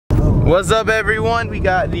What's up, everyone? We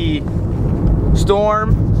got the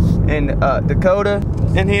Storm and Dakota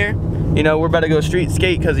in here. You know, we're about to go street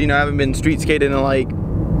skate because, you know, I haven't been street skating in like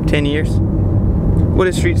 10 years. What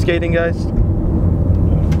is street skating, guys?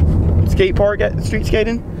 Skate park at street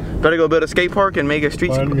skating? Better go build a skate park and make a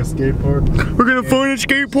street skate. Finding a skate park. We're gonna find a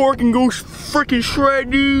skate park and go freaking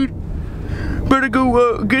shred, dude. Better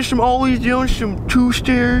go get some ollies down, some two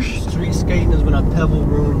stairs. Street skating is when a pebble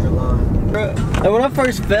ruins your line. And when I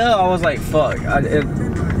first fell, I was like, fuck.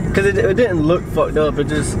 Because it didn't look fucked up, it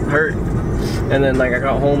just hurt. And then like I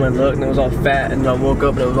got home and looked and it was all fat, and I woke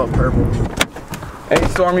up and it was all purple. Hey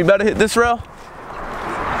Storm, you better hit this rail.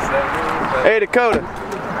 Hey Dakota.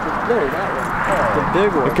 The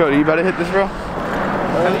big one. Dakota, you better hit this rail.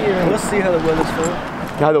 Let's see how the weather's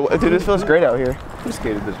feeling. Dude, this feels great out here. Who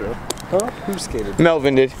skated this rail? Huh? Who skated?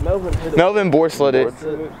 Melvin did. Melvin hit it. Melvin board slid it.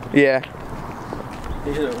 Yeah.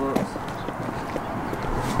 He hit it once.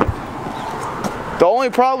 The only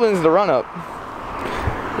problem is the run up.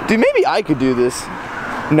 Dude, maybe I could do this.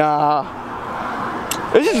 Nah.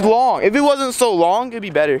 It's just long. If it wasn't so long, it'd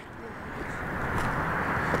be better.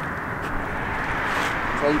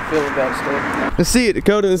 How you feel about stuff? Let's see it,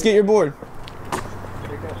 Dakota. Let's get your board.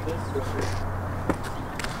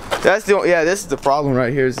 That's the yeah. This is the problem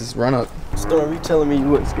right here. Is this run up? Storm, you telling me you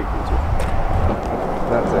wouldn't skate this way?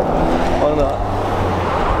 That's it. Why not?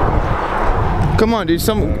 Come on, dude.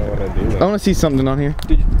 I want to see something on here.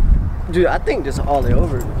 Dude, I think just ollie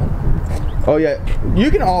over it. Oh yeah,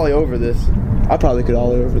 you can ollie over this. I probably could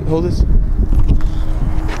ollie over it. Hold this. I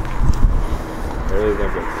really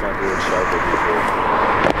think a front board shove would be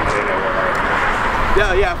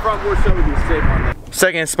good. Yeah, front board shove would be safe on that.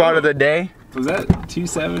 Second spot of the day. Was that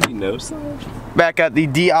 270 no side? Back at the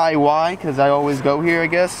DIY, because I always go here, I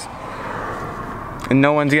guess. And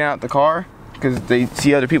no one's getting out the car because they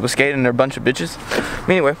see other people skating and they're a bunch of bitches.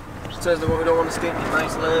 Anyway. It says that we don't want to skate these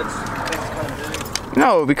nice ledges. I think it's kind of big.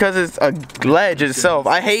 No, because it's a ledge itself.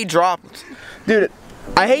 I hate drops. Dude,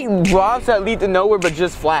 I hate drops that lead to nowhere but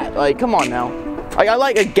just flat. Like, come on now. Like, I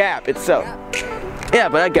like a gap itself. Yeah,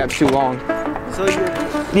 but that gap's too long. So you're...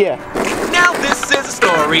 Yeah. Now this is a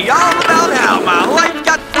story all about how my life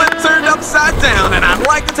got flipped, turned upside down, and I'd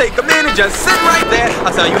like to take a minute, just sit right there.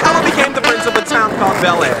 I'll tell you how I became the prince of a town called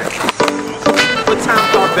Bel Air. A town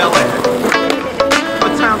called Bel Air. A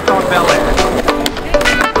town called Bel Air.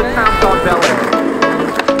 A town called Bel Air.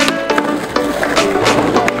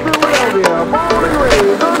 Philadelphia, born and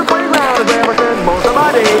raised on the playground of Emerson, most of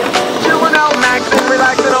my days. Chilling out, maxing,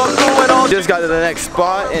 relaxing, all cool and all. Just got to the next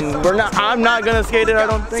spot and I'm not gonna skate it, I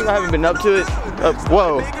don't think. I haven't been up to it.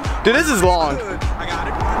 Whoa. Dude, this is long.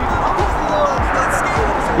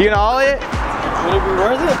 You gonna ollie it? Would it be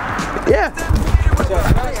worth it? Yeah.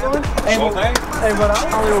 Hey, but I'll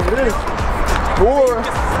ollie over this. Or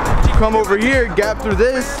come over here, gap through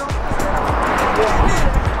this.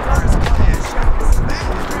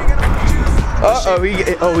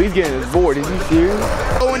 He's getting his board. Is he serious?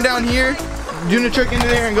 Going down here, doing a trick into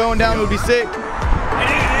there and going down would be sick.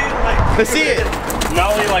 Let's see it.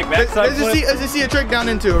 Not only like backside flip. Let's just see a trick down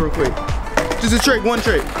into it real quick. Just a trick, one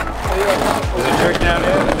trick. There's a trick down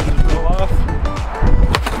in, roll off.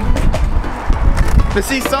 Let's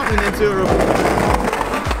see something into it real quick.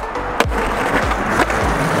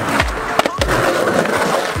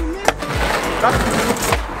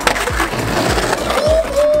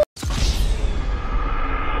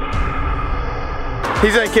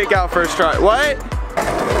 He's gonna kick out first try. What?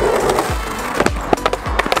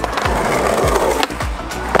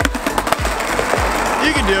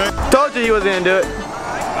 You can do it. Told you he was gonna do it.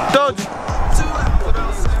 Told you.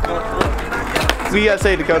 What you gotta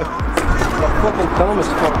say, Dakota? My fucking thumb is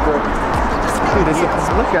fucked up. Dude,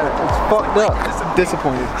 look at it. It's fucked up.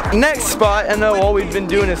 Disappointed. Next spot, I know all we've been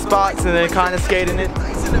doing is spots and then kind of skating it.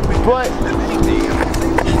 But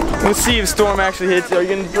we'll see if Storm actually hits it. Are you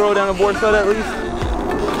gonna throw down a board sled at least?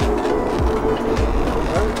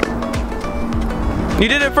 You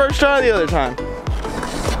did it first try the other time.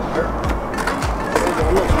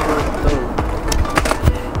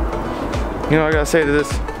 You know what I gotta say to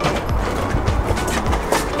this?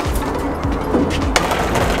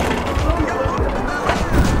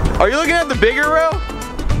 Are you looking at the bigger rail?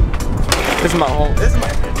 This is my home.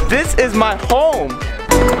 This is my home.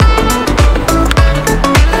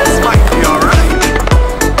 This might be alright.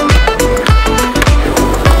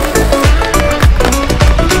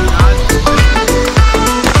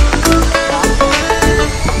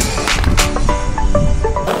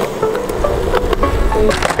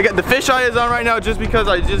 I got the fisheye is on right now just because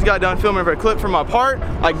I just got done filming for a clip from my part.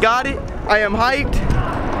 I got it. I am hyped.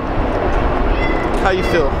 How you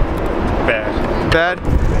feel? Bad. Bad?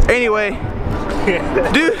 Anyway,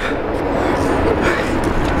 dude,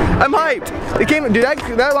 I'm hyped. It came, dude.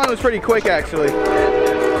 That line was pretty quick actually.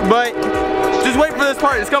 But just wait for this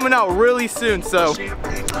part. It's coming out really soon. So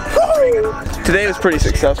today was pretty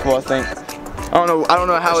successful, I think. I don't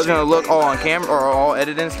know how it's gonna look all on camera or all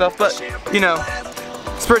edited and stuff, but you know,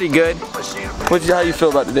 it's pretty good. How you feel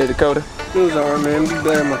about today, Dakota? It was alright, man. Be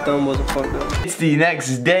glad my thumb wasn't fucked up. It's the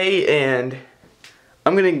next day, and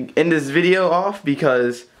I'm gonna end this video off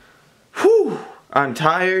because, whew, I'm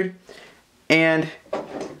tired. And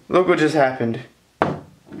look what just happened.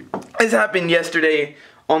 This happened yesterday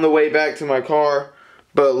on the way back to my car,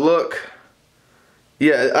 but look.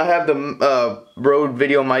 Yeah, I have the Rode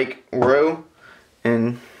Video Mic Pro,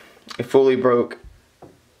 and it fully broke.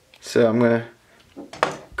 So I'm gonna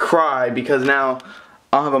cry because now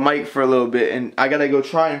I'll have a mic for a little bit, and I gotta go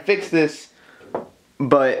try and fix this,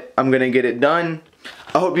 but I'm gonna get it done.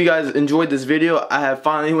 I hope you guys enjoyed this video. I have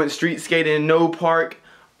finally went street skating. No park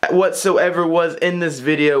whatsoever was in this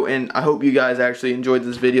video, and I hope you guys actually enjoyed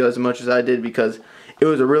this video as much as I did because it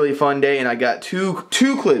was a really fun day, and I got two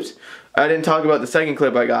clips. I didn't talk about the second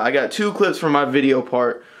clip I got. I got 2 clips from my video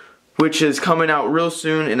part, which is coming out real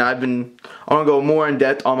soon, and I'm gonna go more in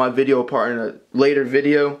depth on my video part in a later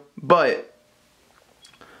video. But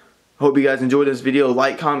hope you guys enjoyed this video.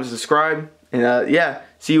 Like, comment, subscribe, and yeah,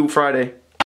 see you Friday.